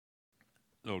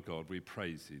Lord God, we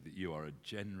praise you that you are a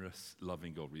generous,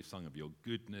 loving God. We've sung of your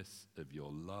goodness, of your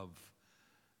love.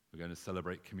 We're going to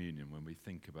celebrate communion when we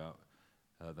think about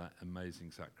that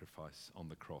amazing sacrifice on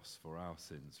the cross for our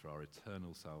sins, for our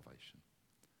eternal salvation.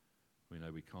 We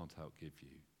know we can't outgive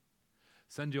you.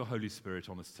 Send your Holy Spirit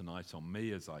on us tonight, on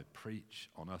me as I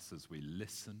preach, on us as we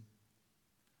listen.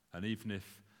 And even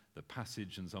if the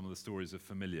passage and some of the stories are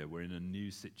familiar, we're in a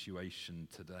new situation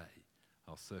today.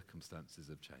 Our circumstances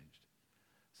have changed.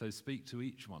 So speak to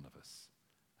each one of us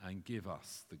and give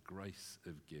us the grace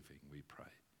of giving, we pray.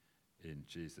 In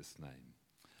Jesus' name.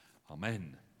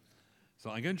 Amen. So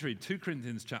I'm going to read 2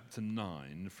 Corinthians chapter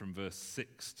 9 from verse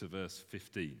 6 to verse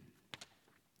 15.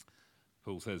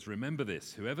 Paul says, "Remember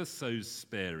this, whoever sows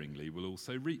sparingly will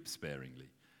also reap sparingly.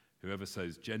 Whoever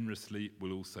sows generously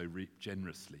will also reap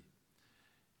generously.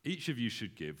 Each of you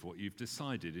should give what you've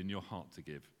decided in your heart to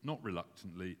give, not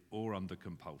reluctantly or under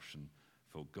compulsion,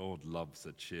 for God loves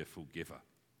a cheerful giver.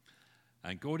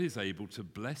 And God is able to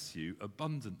bless you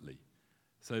abundantly,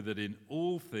 so that in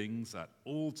all things, at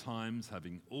all times,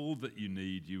 having all that you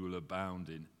need, you will abound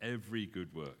in every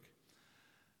good work.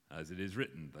 As it is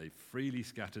written, they freely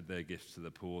scattered their gifts to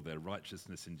the poor, their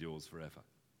righteousness endures forever.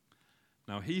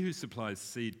 Now he who supplies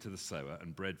seed to the sower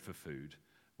and bread for food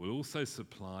will also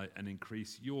supply and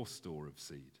increase your store of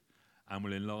seed, and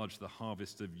will enlarge the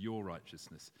harvest of your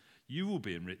righteousness. You will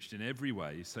be enriched in every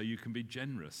way, so you can be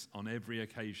generous on every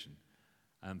occasion,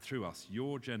 and through us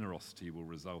your generosity will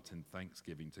result in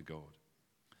thanksgiving to God.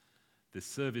 This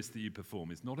service that you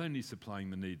perform is not only supplying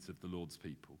the needs of the Lord's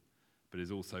people, but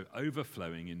is also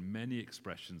overflowing in many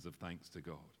expressions of thanks to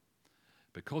God.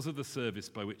 Because of the service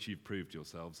by which you've proved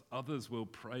yourselves, others will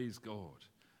praise God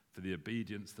for the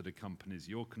obedience that accompanies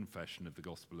your confession of the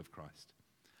gospel of Christ,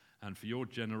 and for your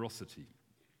generosity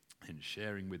in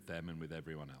sharing with them and with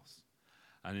everyone else.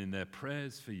 And in their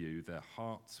prayers for you, their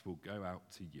hearts will go out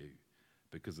to you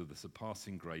because of the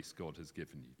surpassing grace God has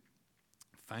given you.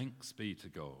 Thanks be to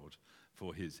God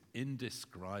for his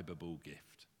indescribable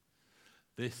gift."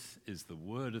 This is the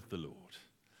word of the Lord.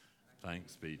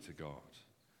 Thanks be to God.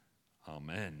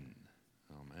 Amen.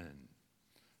 Amen.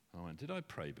 Amen. Did I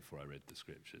pray before I read the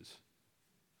scriptures?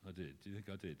 I did. Do you think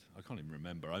I did? I can't even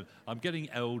remember. I'm getting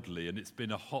elderly and it's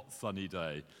been a hot, sunny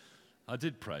day. I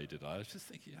did pray, did I? I was just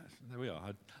thinking, yeah, there we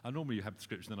are. I normally have the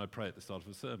scripture, then I pray at the start of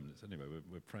a sermon. Anyway,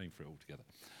 we're praying for it all together.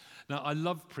 Now, I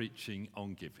love preaching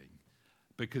on giving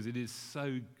because it is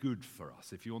so good for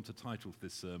us. If you want a title for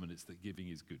this sermon, it's that giving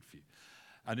is good for you.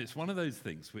 And it's one of those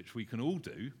things which we can all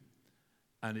do,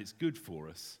 and it's good for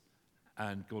us,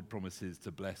 and God promises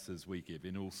to bless as we give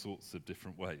in all sorts of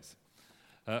different ways.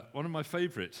 One of my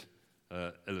favourite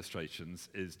illustrations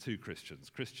is two Christians,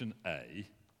 Christian A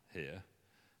here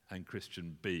and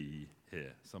Christian B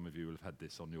here. Some of you will have had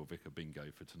this on your Vicar Bingo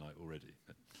for tonight already.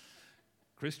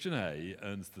 Christian A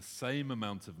earns the same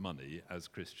amount of money as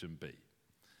Christian B.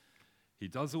 He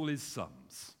does all his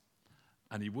sums,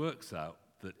 and he works out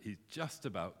that he just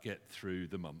about get through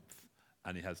the month,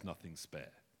 and he has nothing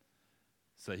spare.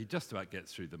 So he just about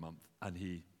gets through the month, and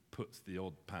he puts the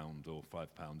odd £1 or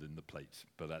 £5 in the plate,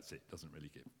 but that's it, doesn't really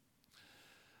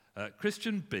give.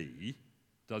 Christian B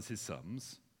does his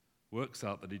sums, works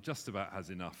out that he just about has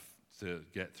enough to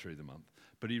get through the month,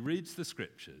 but he reads the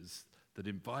scriptures that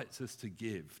invites us to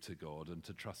give to God and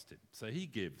to trust him. So he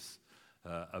gives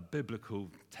a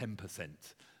biblical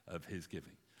 10% of his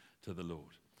giving to the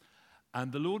Lord.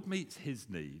 And the Lord meets his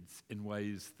needs in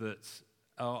ways that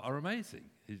are amazing.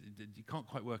 You can't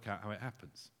quite work out how it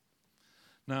happens.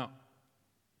 Now,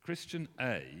 Christian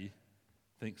A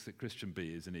thinks that Christian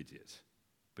B is an idiot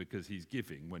because he's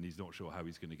giving when he's not sure how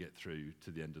he's going to get through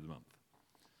to the end of the month.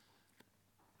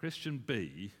 Christian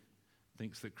B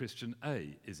thinks that Christian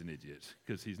A is an idiot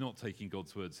because he's not taking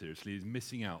God's word seriously. He's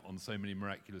missing out on so many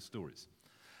miraculous stories.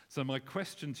 So my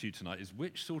question to you tonight is,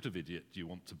 which sort of idiot do you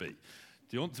want to be?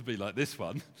 Do you want to be like this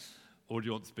one, or do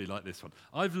you want to be like this one?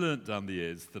 I've learnt down the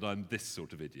years that I'm this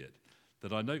sort of idiot,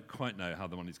 that I don't quite know how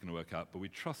the money's going to work out, but we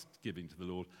trust giving to the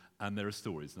Lord, and there are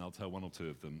stories, and I'll tell one or two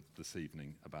of them this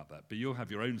evening about that. But you'll have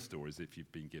your own stories if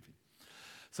you've been giving.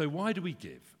 So why do we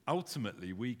give?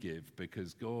 Ultimately, we give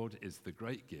because God is the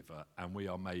great giver, and we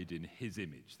are made in his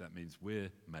image. That means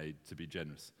we're made to be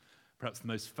generous. Perhaps the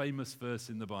most famous verse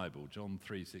in the Bible, John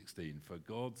 3:16, "For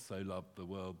God so loved the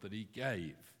world that he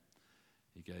gave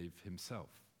himself,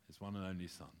 his one and only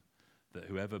Son, that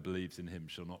whoever believes in him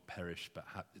shall not perish but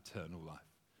have eternal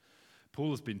life." Paul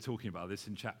has been talking about this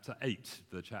in chapter 8,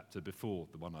 the chapter before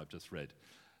the one I've just read.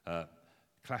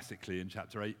 Classically, in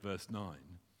chapter 8, verse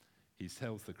 9, he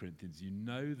tells the Corinthians, "You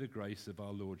know the grace of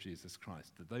our Lord Jesus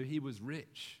Christ, that though he was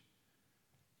rich,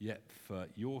 yet for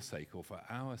your sake, or for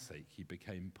our sake, he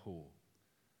became poor,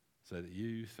 so that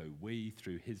we,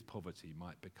 through his poverty,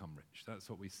 might become rich. That's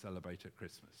what we celebrate at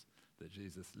Christmas, that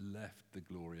Jesus left the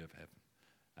glory of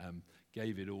heaven,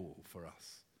 gave it all for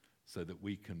us, so that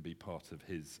we can be part of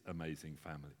his amazing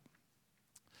family.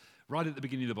 Right at the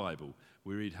beginning of the Bible,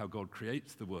 we read how God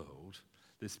creates the world,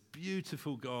 this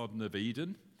beautiful Garden of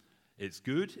Eden. It's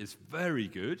good, it's very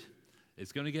good,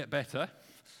 it's going to get better,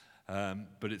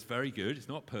 but it's very good. It's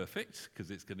not perfect,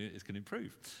 because it's going to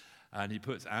improve. And he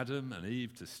puts Adam and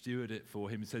Eve to steward it for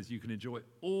him. He says, you can enjoy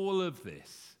all of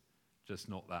this, just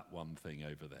not that one thing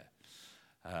over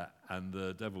there. And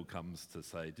the devil comes to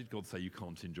say, did God say you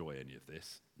can't enjoy any of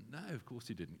this? No, of course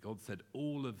he didn't. God said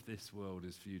all of this world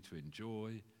is for you to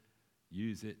enjoy,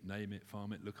 use it, name it,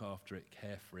 farm it, look after it,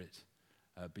 care for it,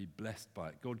 be blessed by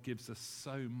it. God gives us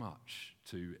so much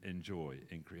to enjoy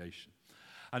in creation.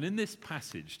 And in this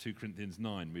passage, 2 Corinthians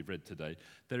 9, we've read today,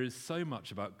 there is so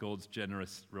much about God's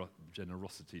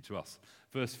generosity to us.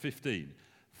 Verse 15,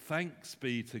 thanks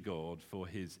be to God for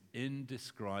his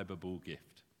indescribable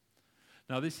gift.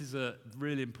 Now, this is a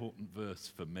really important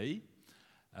verse for me.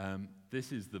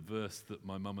 This is the verse that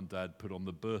my mum and dad put on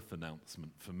the birth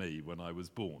announcement for me when I was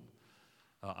born.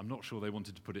 I'm not sure they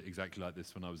wanted to put it exactly like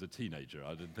this when I was a teenager.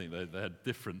 I didn't think they had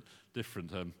different.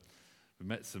 We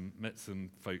met some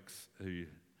folks who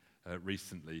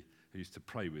recently who used to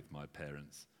pray with my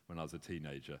parents when I was a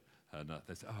teenager, and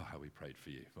they said, "Oh, how we prayed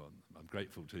for you." Well, I'm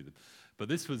grateful to them. But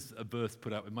this was a verse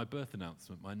put out with my birth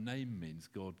announcement. My name means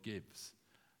God gives,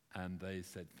 and they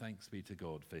said, "Thanks be to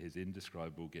God for his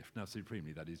indescribable gift." Now,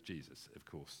 supremely, that is Jesus, of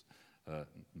course. And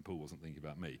Paul wasn't thinking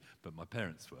about me, but my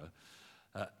parents were.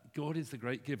 God is the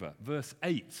great giver. Verse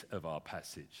 8 of our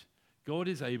passage. God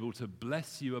is able to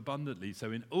bless you abundantly,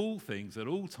 so in all things, at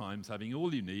all times, having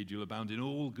all you need, you'll abound in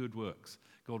all good works.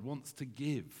 God wants to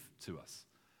give to us.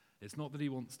 It's not that he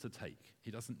wants to take.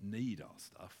 He doesn't need our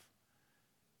stuff.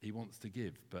 He wants to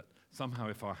give, but somehow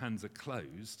if our hands are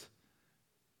closed,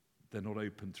 they're not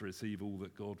open to receive all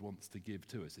that God wants to give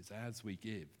to us. It's as we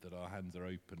give that our hands are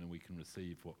open and we can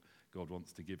receive what God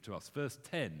wants to give to us. Verse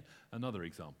 10, another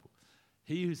example.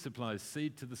 He who supplies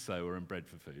seed to the sower and bread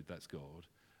for food, that's God,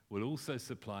 will also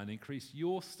supply and increase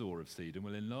your store of seed and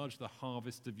will enlarge the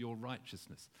harvest of your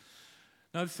righteousness.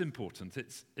 Now, this is important.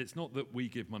 It's not that we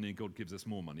give money and God gives us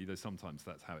more money, though sometimes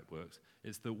that's how it works.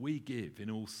 It's that we give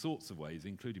in all sorts of ways,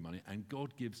 including money, and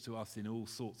God gives to us in all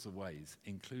sorts of ways,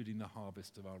 including the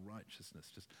harvest of our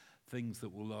righteousness, just things that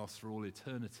will last for all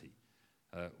eternity,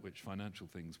 which financial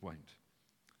things won't.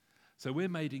 So we're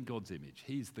made in God's image.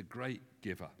 He's the great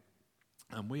giver,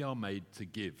 and we are made to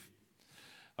give.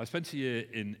 I spent a year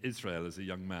in Israel as a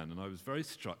young man, and I was very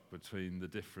struck between the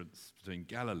difference between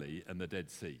Galilee and the Dead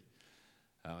Sea.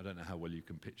 I don't know how well you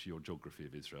can picture your geography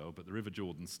of Israel, but the River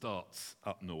Jordan starts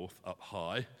up north, up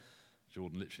high.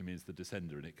 Jordan literally means the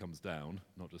descender, and it comes down,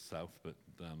 not just south, but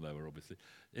down lower, obviously.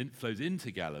 It flows into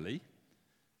Galilee.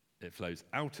 It flows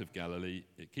out of Galilee.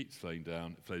 It keeps flowing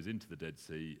down. It flows into the Dead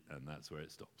Sea, and that's where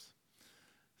it stops.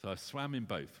 So I swam in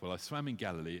both. Well, I swam in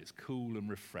Galilee. It's cool and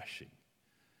refreshing.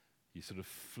 You sort of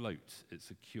float.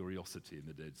 It's a curiosity in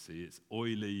the Dead Sea. It's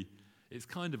oily. It's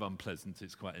kind of unpleasant.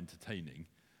 It's quite entertaining.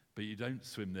 But you don't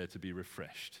swim there to be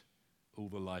refreshed. All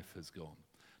the life has gone.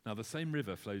 Now, the same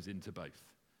river flows into both,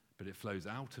 but it flows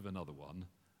out of another one,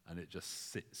 and it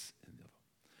just sits in the other.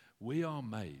 We are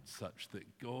made such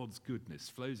that God's goodness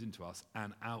flows into us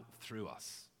and out through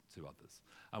us to others.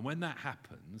 And when that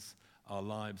happens, our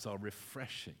lives are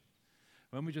refreshing.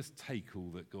 When we just take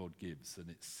all that God gives and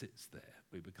it sits there,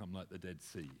 we become like the Dead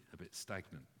Sea, a bit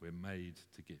stagnant. We're made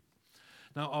to give.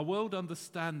 Now, our world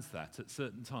understands that at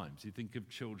certain times. You think of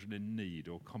children in need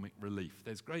or comic relief.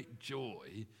 There's great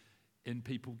joy in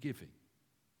people giving.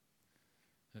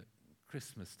 At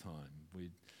Christmas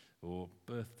time, or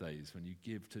birthdays, when you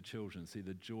give to children, see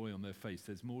the joy on their face.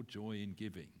 There's more joy in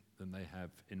giving than they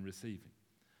have in receiving.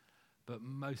 But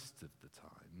most of the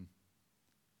time,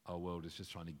 our world is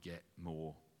just trying to get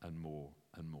more and more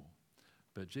and more.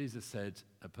 But Jesus said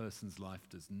a person's life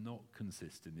does not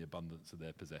consist in the abundance of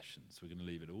their possessions. We're going to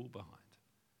leave it all behind.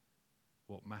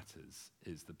 What matters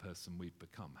is the person we've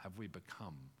become. Have we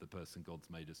become the person God's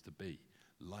made us to be?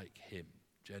 Like him,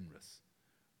 generous,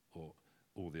 or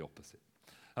the opposite?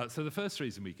 So the first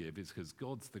reason we give is because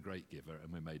God's the great giver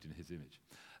and we're made in his image.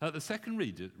 The second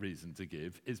reason to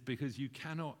give is because you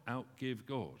cannot outgive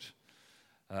God.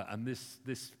 And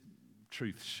this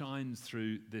truth shines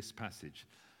through this passage.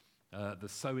 The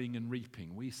sowing and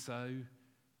reaping. We sow,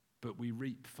 but we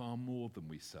reap far more than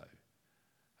we sow.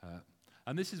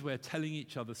 And this is where telling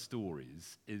each other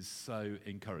stories is so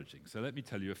encouraging. So let me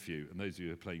tell you a few, and those of you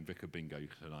who are playing Vicar Bingo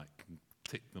tonight can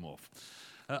tick them off.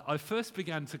 I first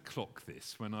began to clock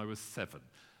this when I was 7.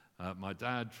 My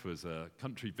dad was a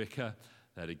country vicar.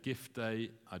 They had a gift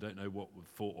day. I don't know what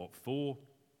for,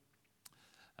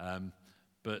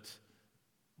 but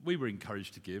we were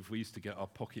encouraged to give. We used to get our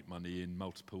pocket money in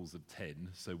multiples of 10,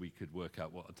 so we could work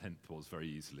out what a tenth was very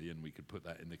easily, and we could put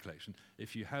that in the collection.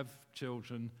 If you have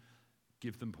children,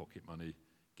 give them pocket money,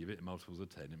 give it in multiples of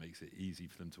 10. It makes it easy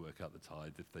for them to work out the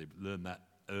tithe. If they learn that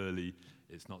early,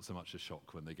 it's not so much a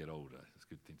shock when they get older. It's a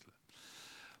good thing to learn.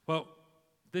 Well,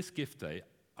 this gift day,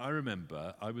 I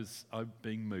remember I'm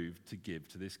being moved to give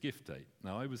to this gift day.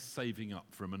 Now, I was saving up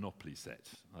for a Monopoly set.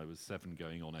 I was 7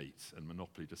 going on 8, and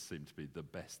Monopoly just seemed to be the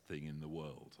best thing in the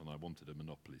world, and I wanted a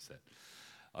Monopoly set.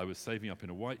 I was saving up in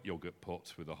a white yoghurt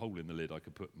pot with a hole in the lid I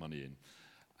could put money in.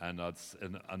 And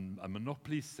a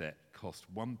Monopoly set cost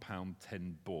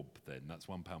 £1.10 bob then. That's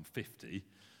 £1.50. You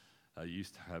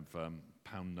used to have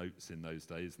pound notes in those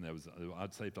days, and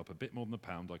I'd saved up a bit more than a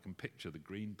pound. I can picture the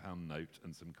green pound note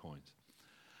and some coins.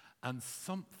 And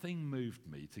something moved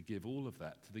me to give all of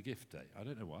that to the gift day. I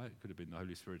don't know why. It could have been the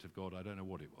Holy Spirit of God. I don't know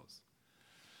what it was.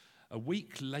 A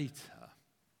week later,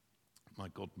 my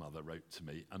godmother wrote to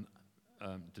me, and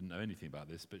didn't know anything about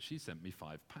this, but she sent me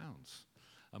 £5.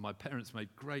 And my parents made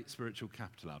great spiritual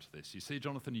capital out of this. You see,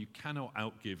 Jonathan, you cannot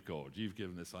outgive God. You've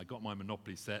given this. I got my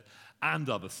Monopoly set and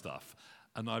other stuff.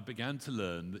 And I began to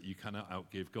learn that you cannot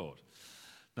outgive God.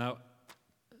 Now,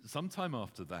 sometime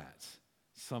after that,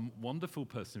 some wonderful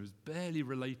person who was barely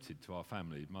related to our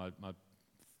family, my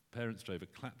parents drove a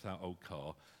clapped-out old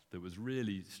car that was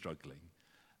really struggling.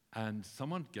 And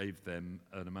someone gave them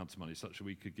an amount of money such that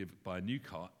we could buy a new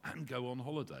car and go on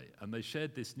holiday. And they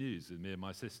shared this news with me and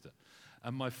my sister.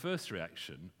 And my first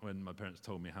reaction when my parents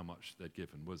told me how much they'd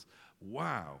given was,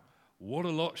 wow, what a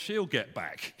lot she'll get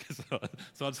back.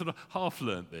 So I'd sort of half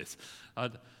learnt this.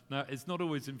 Now, it's not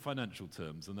always in financial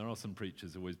terms, and there are some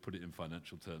preachers who always put it in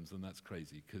financial terms, and that's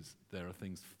crazy because there are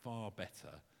things far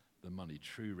better than money.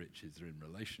 True riches are in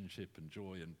relationship and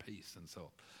joy and peace and so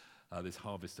on. This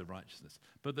harvest of righteousness.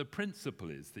 But the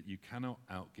principle is that you cannot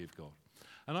outgive God.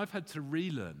 And I've had to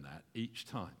relearn that each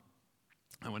time.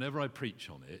 And whenever I preach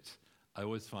on it, I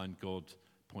always find God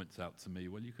points out to me,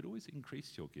 well, you could always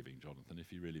increase your giving, Jonathan,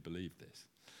 if you really believe this.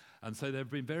 And so there have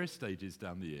been various stages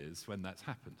down the years when that's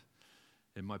happened.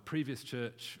 In my previous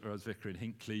church, where I was vicar in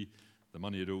Hinckley, the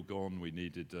money had all gone. We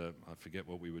needed, I forget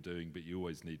what we were doing, but you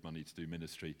always need money to do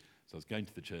ministry. So I was going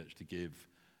to the church to give.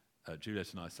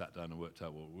 Juliet and I sat down and worked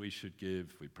out what we should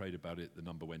give. We prayed about it. The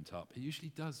number went up. It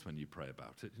usually does when you pray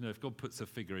about it. You know, if God puts a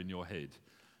figure in your head,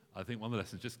 I think one of the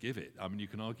lessons, just give it. I mean, you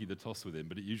can argue the toss with him,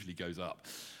 but it usually goes up.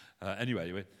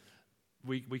 Anyway,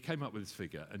 we came up with this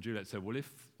figure, and Juliet said, well,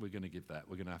 if we're going to give that,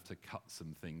 we're going to have to cut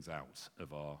some things out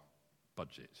of our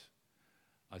budget.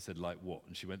 I said, like what?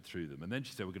 And she went through them. And then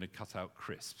she said, we're going to cut out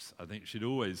crisps. I think she'd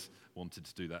always wanted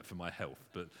to do that for my health,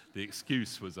 but the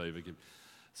excuse was overgiving.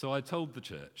 So I told the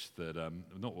church that,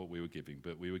 not what we were giving,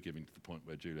 but we were giving to the point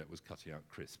where Juliet was cutting out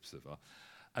crisps of our.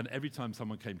 And every time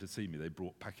someone came to see me, they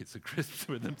brought packets of crisps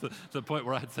with them to the point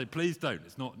where I had to say, please don't,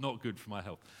 it's not good for my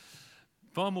health.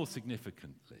 Far more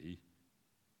significantly,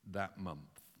 that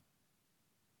month,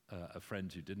 a friend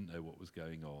who didn't know what was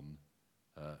going on,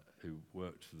 who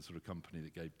worked for the sort of company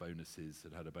that gave bonuses,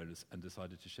 that had a bonus, and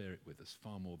decided to share it with us,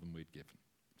 far more than we'd given.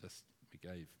 Just, we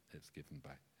gave, it's given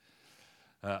back.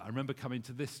 I remember coming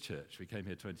to this church. We came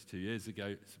here 22 years ago.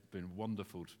 It's been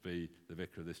wonderful to be the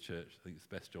vicar of this church. I think it's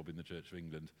the best job in the Church of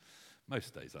England.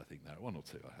 Most days, I think there are one or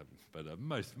two I haven't, but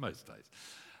most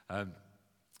days.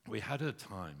 We had a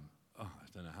time, I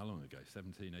don't know how long ago,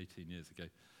 17, 18 years ago,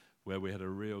 where we had a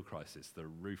real crisis. The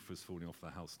roof was falling off the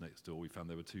house next door. We found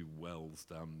there were 2 wells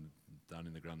down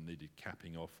in the ground needed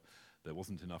capping off. There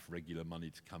wasn't enough regular money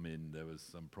to come in. There was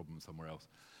some problem somewhere else.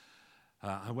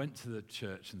 I went to the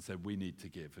church and said, we need to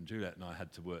give. And Juliet and I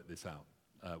had to work this out,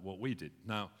 what we did.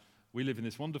 Now, we live in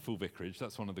this wonderful vicarage.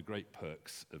 That's one of the great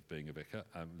perks of being a vicar,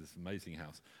 this amazing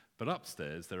house. But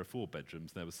upstairs, there are 4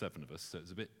 bedrooms. There were 7 of us, so it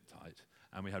was a bit tight.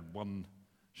 And we had 1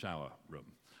 shower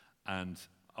room. And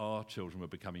our children were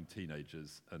becoming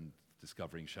teenagers and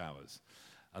discovering showers.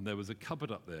 And there was a cupboard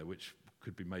up there which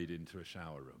could be made into a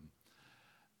shower room.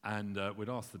 And we'd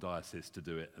asked the diocese to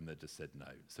do it, and they just said no.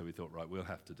 So we thought, right, we'll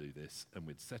have to do this. And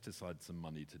we'd set aside some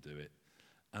money to do it.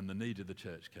 And the need of the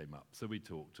church came up. So we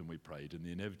talked and we prayed, and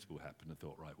the inevitable happened, and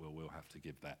thought, right, well, we'll have to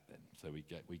give that then. So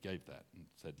we gave that and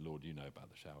said, Lord, you know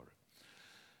about the shower room.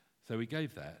 So we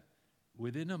gave that.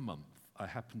 Within a month, I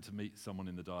happened to meet someone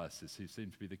in the diocese who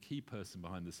seemed to be the key person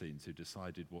behind the scenes who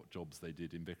decided what jobs they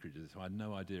did in vicarages. So I had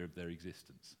no idea of their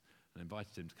existence. And I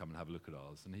invited him to come and have a look at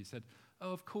ours. And he said,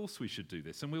 oh, of course we should do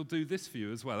this. And we'll do this for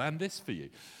you as well, and this for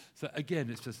you. So again,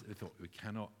 it's just, I thought, we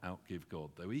cannot outgive God.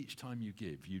 Though each time you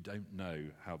give, you don't know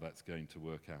how that's going to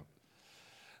work out.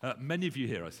 Many of you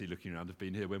here, I see looking around, have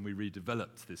been here when we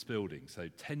redeveloped this building. So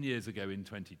 10 years ago in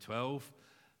 2012,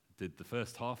 did the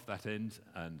first half, that end,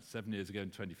 and 7 years ago in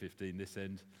 2015, this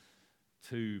end.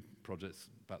 2 projects,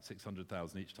 about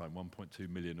 600,000 each time, 1.2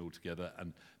 million altogether,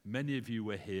 and many of you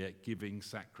were here giving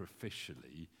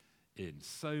sacrificially in.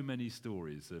 So many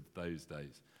stories of those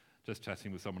days. Just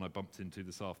chatting with someone I bumped into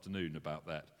this afternoon about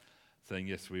that, saying,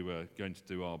 yes, we were going to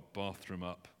do our bathroom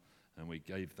up, and we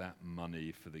gave that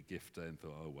money for the gift day and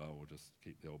thought, oh, well, we'll just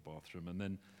keep the old bathroom. And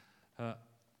then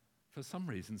for some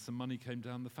reason, some money came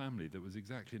down the family that was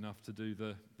exactly enough to do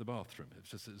the bathroom.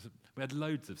 We had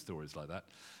loads of stories like that.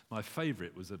 My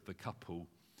favourite was of the couple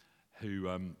who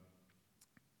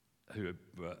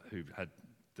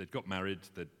they'd got married,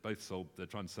 they'd both sold, they're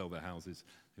trying to sell their houses,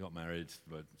 they got married,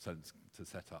 were sent to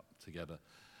set up together.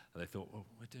 And they thought, well,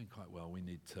 we're doing quite well, we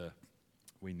need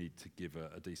to give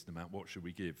a decent amount, what should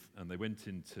we give? And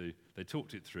they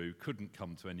talked it through, couldn't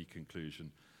come to any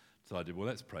conclusion, decided, well,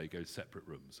 let's pray, go separate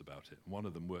rooms about it. And one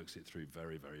of them works it through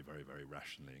very, very, very, very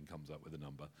rationally and comes up with a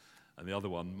number. And the other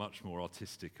one, much more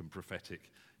artistic and prophetic,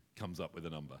 comes up with a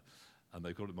number. And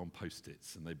they've got them on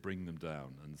Post-its, and they bring them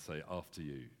down and say, after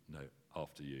you, no,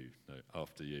 after you, no,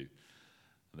 after you.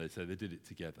 And they say they did it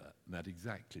together, and they had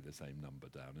exactly the same number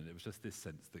down. And it was just this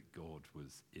sense that God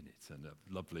was in it, and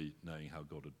lovely knowing how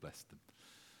God had blessed them.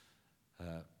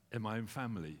 In my own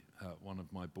family, one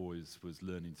of my boys was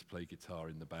learning to play guitar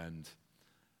in the band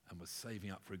and was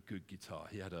saving up for a good guitar.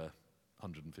 He had a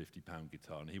 £150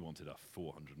 guitar, and he wanted a £450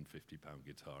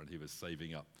 guitar, and he was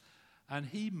saving up. And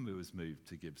he was moved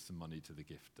to give some money to the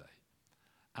gift day.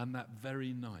 And that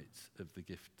very night of the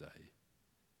gift day,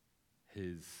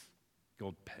 his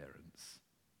godparents,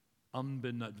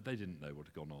 they didn't know what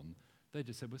had gone on. They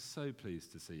just said, we're so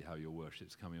pleased to see how your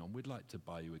worship's coming on. We'd like to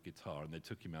buy you a guitar. And they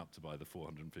took him out to buy the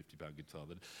 £450 guitar.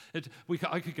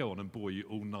 I could go on and bore you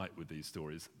all night with these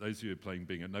stories. Those of you who are playing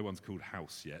bingo, no one's called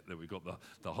House yet, that we've got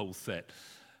the whole set.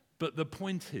 But the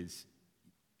point is,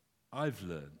 I've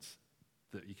learned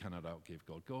that you cannot outgive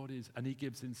God. God is, and he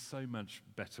gives in so much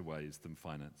better ways than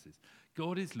finances.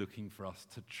 God is looking for us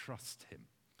to trust him.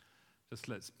 Just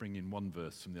let's bring in one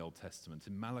verse from the Old Testament.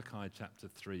 In Malachi chapter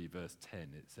 3, verse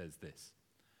 10, it says this: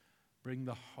 bring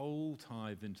the whole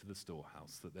tithe into the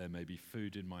storehouse, that there may be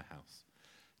food in my house.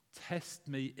 Test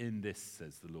me in this,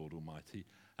 says the Lord Almighty,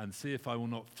 and see if I will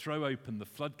not throw open the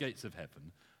floodgates of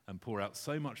heaven and pour out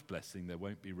so much blessing there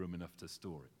won't be room enough to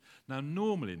store it. Now,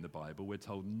 normally in the Bible, we're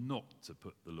told not to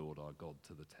put the Lord our God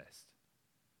to the test,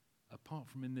 apart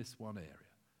from in this one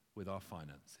area, with our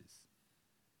finances.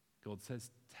 God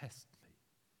says, test me.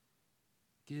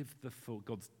 Give the full,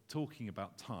 God's talking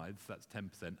about tithes, that's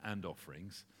 10%, and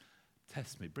offerings.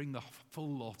 Test me, bring the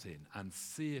full lot in, and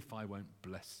see if I won't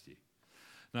bless you.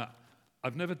 Now,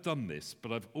 I've never done this,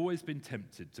 but I've always been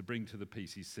tempted to bring to the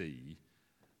PCC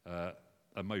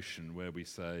a motion where we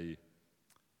say,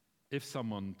 if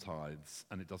someone tithes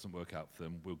and it doesn't work out for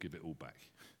them, we'll give it all back.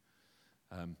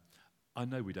 I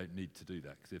know we don't need to do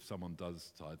that, because if someone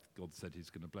does tithe, God said he's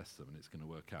going to bless them and it's going to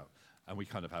work out. And we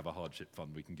kind of have a hardship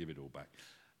fund, we can give it all back.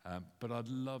 But I'd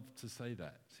love to say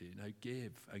that,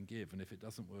 give and give, and if it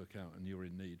doesn't work out and you're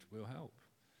in need, we'll help.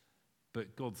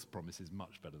 But God's promise is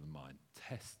much better than mine.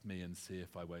 Test me and see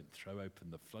if I won't throw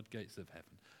open the floodgates of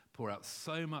heaven, pour out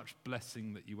so much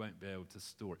blessing that you won't be able to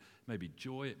store it. It may be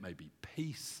joy, it may be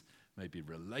peace, it may be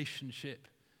relationship,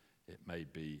 it may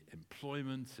be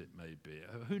employment, it may be,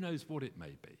 who knows what it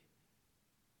may be.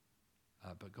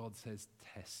 But God says,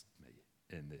 test me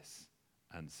in this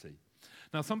and see.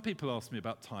 Now, some people ask me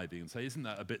about tithing and say, isn't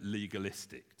that a bit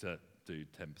legalistic to do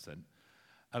 10%?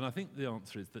 And I think the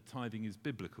answer is that tithing is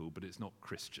biblical, but it's not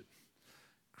Christian.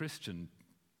 Christian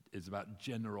is about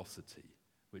generosity,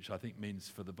 which I think means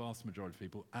for the vast majority of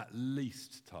people, at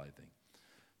least tithing.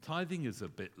 Tithing is a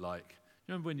bit like,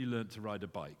 you remember when you learned to ride a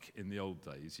bike in the old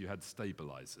days, you had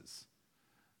stabilizers.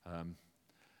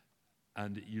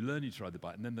 And you learn to ride the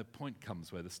bike, and then the point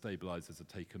comes where the stabilizers are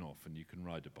taken off and you can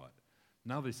ride a bike.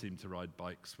 Now they seem to ride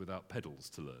bikes without pedals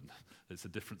to learn. It's a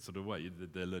different sort of way.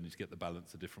 They're learning to get the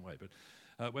balance a different way.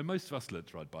 But when most of us learned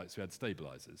to ride bikes, we had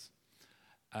stabilizers.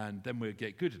 And then we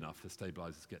get good enough, the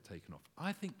stabilizers get taken off.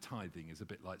 I think tithing is a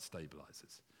bit like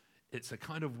stabilizers. It's a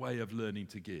kind of way of learning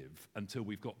to give until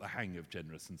we've got the hang of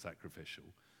generous and sacrificial.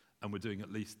 And we're doing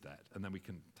at least that. And then we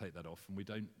can take that off and we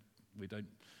don't we don't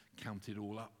count it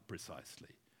all up precisely.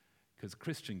 Because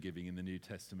Christian giving in the New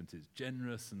Testament is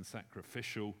generous and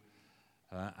sacrificial,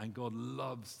 and God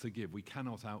loves to give. We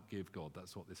cannot outgive God.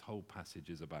 That's what this whole passage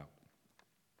is about.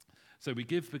 So we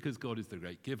give because God is the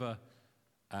great giver,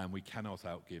 and we cannot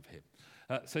outgive him.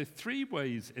 So 3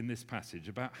 ways in this passage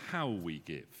about how we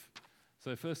give.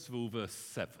 So first of all, verse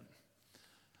 7.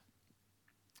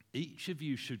 Each of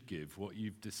you should give what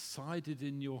you've decided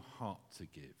in your heart to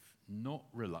give, not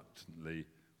reluctantly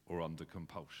or under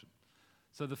compulsion.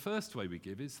 So the first way we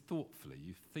give is thoughtfully.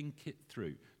 You think it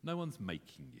through. No one's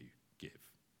making you give.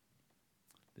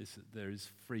 There is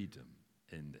freedom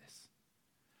in this.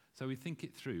 So we think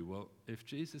it through. Well, if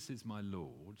Jesus is my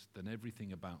Lord, then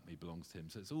everything about me belongs to him.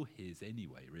 So it's all his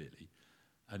anyway, really.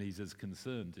 And he's as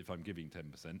concerned, if I'm giving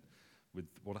 10%, with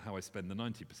how I spend the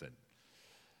 90%.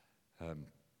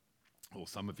 Or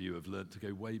some of you have learnt to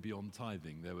go way beyond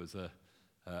tithing. There was a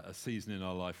season in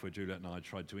our life where Juliet and I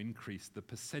tried to increase the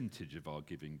percentage of our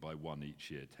giving by 1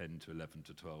 each year, 10 to 11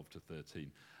 to 12 to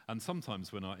 13. And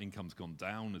sometimes when our income's gone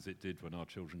down, as it did when our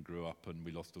children grew up and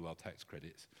we lost all our tax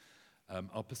credits,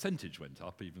 our percentage went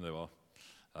up, even though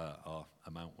our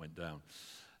amount went down,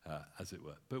 as it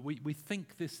were. But we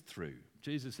think this through.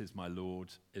 Jesus is my Lord.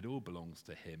 It all belongs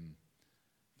to him.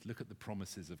 Look at the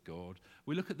promises of God.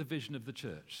 We look at the vision of the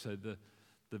church. So the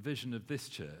vision of this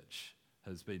church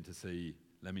has been to see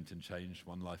Leamington change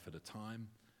one life at a time.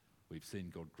 We've seen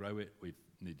God grow it. We've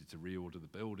needed to reorder the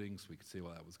buildings. We could see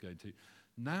what that was going to.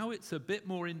 Now it's a bit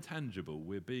more intangible.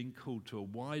 We're being called to a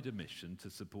wider mission to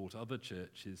support other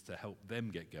churches to help them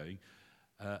get going.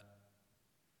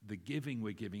 The giving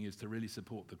we're giving is to really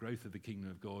support the growth of the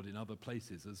kingdom of God in other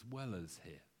places as well as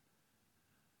here.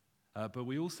 But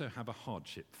we also have a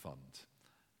hardship fund.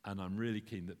 And I'm really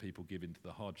keen that people give into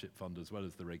the hardship fund as well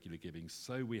as the regular giving,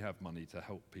 so we have money to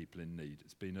help people in need.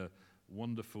 It's been a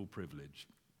wonderful privilege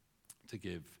to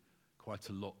give quite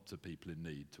a lot to people in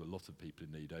need, to a lot of people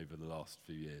in need over the last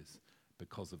few years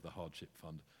because of the hardship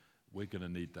fund. We're going to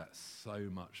need that so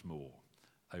much more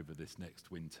over this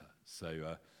next winter.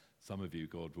 So some of you,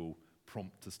 God will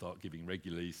prompt to start giving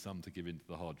regularly, some to give into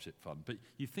the hardship fund. But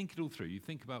you think it all through. You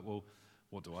think about, well,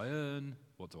 what do I earn?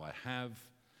 What do I have?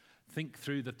 Think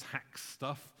through the tax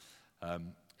stuff.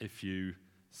 If you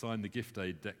sign the gift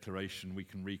aid declaration, we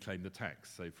can reclaim the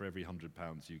tax. So for every £100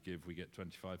 you give, we get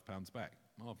 £25 back.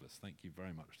 Marvellous. Thank you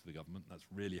very much to the government. That's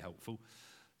really helpful.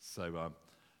 So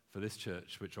for this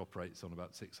church, which operates on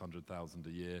about 600,000 a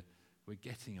year, we're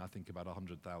getting, I think, about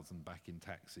 100,000 back in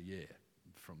tax a year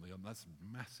from the government. That's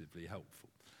massively helpful.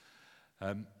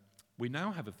 We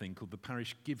now have a thing called the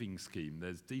Parish Giving Scheme.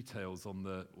 There's details on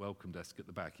the welcome desk at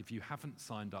the back. If you haven't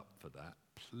signed up for that,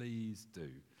 please do.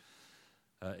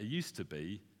 It used to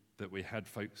be that we had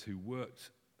folks who worked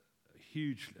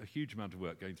a huge amount of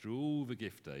work going through all the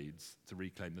gift aids to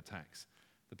reclaim the tax.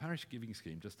 The Parish Giving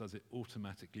Scheme just does it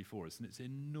automatically for us, and it's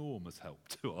enormous help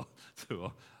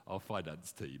to our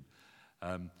finance team.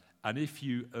 And if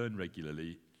you earn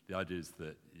regularly, the idea is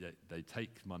that they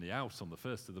take money out on the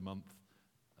first of the month,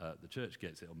 the church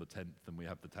gets it on the 10th, and we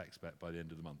have the tax back by the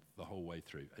end of the month, the whole way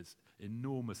through. It's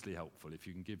enormously helpful. If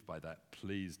you can give by that,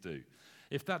 please do.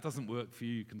 If that doesn't work for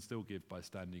you, you can still give by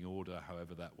standing order,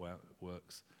 however that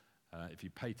works. If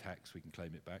you pay tax, we can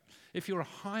claim it back. If you're a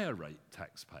higher rate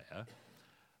taxpayer,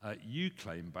 you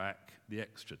claim back the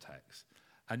extra tax.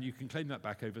 And you can claim that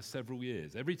back over several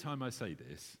years. Every time I say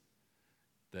this,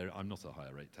 I'm not a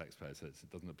higher rate taxpayer, so it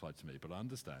doesn't apply to me, but I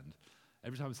understand.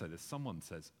 Every time I say this, someone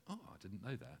says, oh, I didn't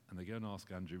know that. And they go and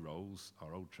ask Andrew Rolls,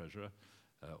 our old treasurer,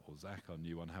 or Zach, our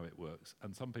new one, how it works.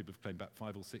 And some people have claimed back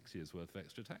 5 or 6 years' worth of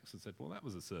extra tax and said, well, that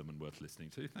was a sermon worth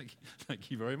listening to. Thank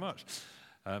you very much.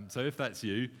 So if that's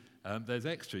you, there's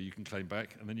extra you can claim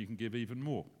back, and then you can give even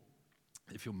more.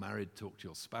 If you're married, talk to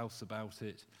your spouse about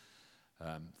it.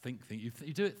 You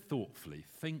do it thoughtfully.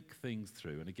 Think things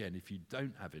through. And again, if you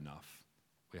don't have enough,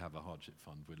 we have a hardship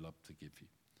fund we'd love to give you.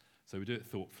 So we do it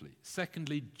thoughtfully.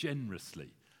 Secondly,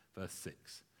 generously. Verse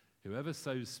 6. Whoever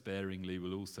sows sparingly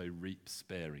will also reap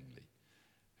sparingly.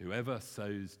 Whoever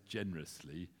sows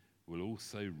generously will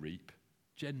also reap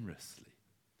generously.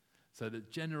 So the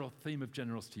theme of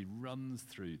generosity runs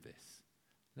through this.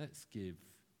 Let's give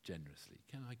generously.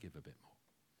 Can I give a bit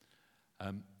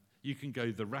more? You can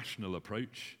go the rational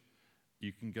approach.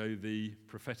 You can go the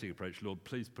prophetic approach. Lord,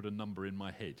 please put a number in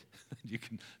my head. You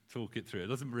can talk it through. It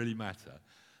doesn't really matter.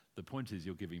 The point is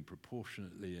you're giving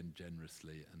proportionately and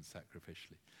generously and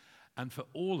sacrificially. And for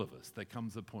all of us, there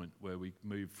comes a point where we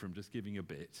move from just giving a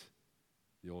bit,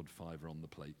 the odd fiver on the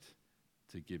plate,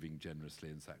 to giving generously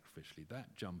and sacrificially.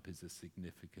 That jump is a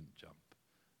significant jump.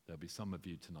 There'll be some of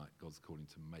you tonight, God's calling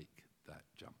to make that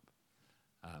jump.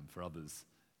 for others,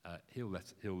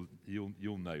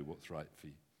 you'll know what's right for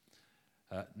you.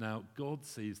 Now, God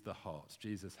sees the heart.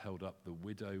 Jesus held up the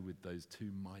widow with those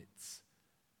 2 mites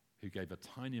who gave a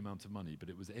tiny amount of money, but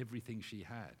it was everything she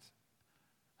had.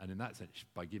 And in that sense,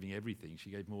 by giving everything, she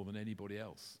gave more than anybody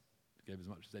else. She gave as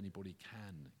much as anybody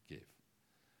can give.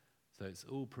 So it's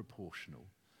all proportional.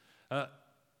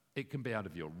 It can be out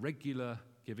of your regular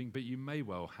giving, but you may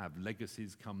well have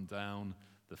legacies come down,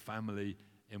 the family,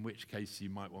 in which case you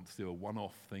might want to do a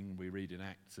one-off thing. We read in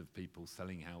Acts of people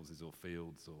selling houses or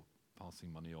fields or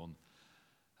passing money on.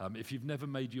 If you've never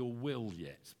made your will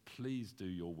yet, please do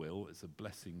your will. It's a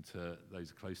blessing to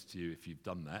those close to you if you've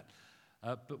done that.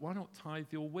 But why not tithe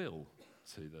your will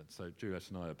to that? So Juliet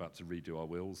and I are about to redo our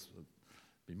wills. It'll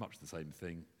be much the same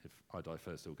thing. If I die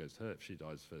first, it all goes to her. If she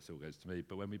dies first, it all goes to me.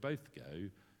 But when we both go,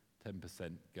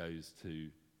 10% goes to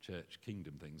church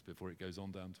kingdom things before it goes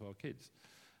on down to our kids.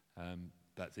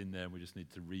 That's in there, and we just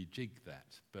need to rejig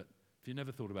that. But if you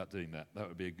never thought about doing that, that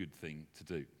would be a good thing to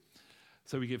do.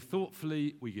 So we give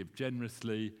thoughtfully, we give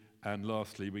generously, and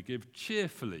lastly, we give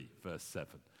cheerfully, verse 7.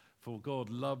 For God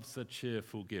loves a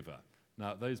cheerful giver.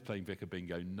 Now, those playing Vicar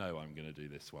Bingo know I'm going to do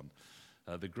this one.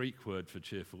 The Greek word for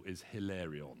cheerful is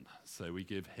hilarion. So we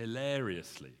give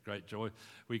hilariously, great joy.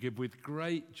 We give with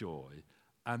great joy,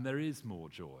 and there is more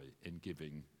joy in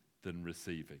giving than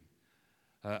receiving.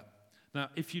 Now,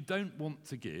 if you don't want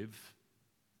to give,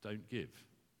 don't give.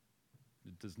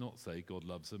 It does not say God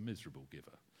loves a miserable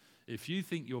giver. If you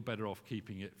think you're better off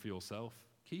keeping it for yourself,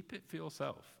 keep it for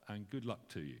yourself, and good luck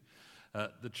to you.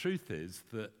 The truth is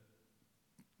that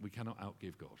we cannot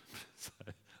outgive God. So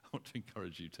I want to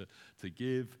encourage you to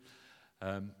give.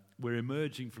 We're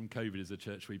emerging from COVID as a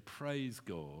church. We praise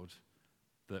God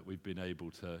that we've been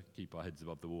able to keep our heads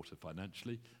above the water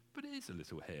financially, but it is a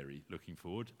little hairy looking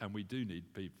forward, and we do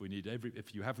need people. We need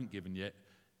if you haven't given yet,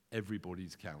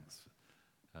 everybody's counts.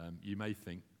 You may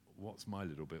think, what's my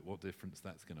little bit? What difference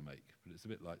that's going to make? But it's a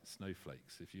bit like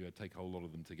snowflakes. If you take a whole lot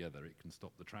of them together, it can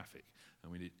stop the traffic,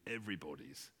 and we need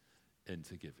everybody's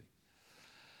into giving.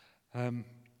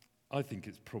 I think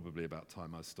it's probably about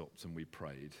time I stopped and we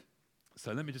prayed.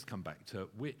 So let me just come back to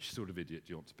which sort of idiot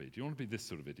do you want to be? Do you want to be this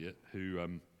sort of idiot who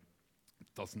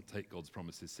doesn't take God's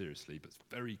promises seriously, but's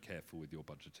very careful with your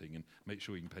budgeting and make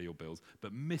sure you can pay your bills,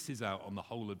 but misses out on the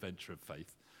whole adventure of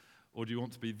faith? Or do you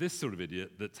want to be this sort of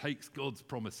idiot that takes God's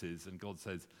promises and God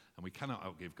says, and we cannot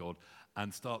outgive God,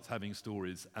 and starts having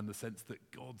stories and the sense that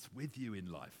God's with you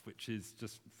in life, which is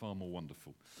just far more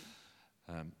wonderful?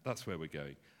 That's where we're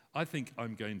going. I think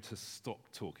I'm going to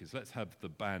stop talking. So let's have the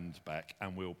band back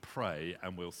and we'll pray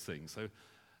and we'll sing. So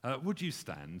would you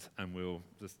stand and we'll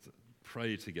just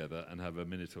pray together and have a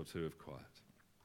minute or two of quiet.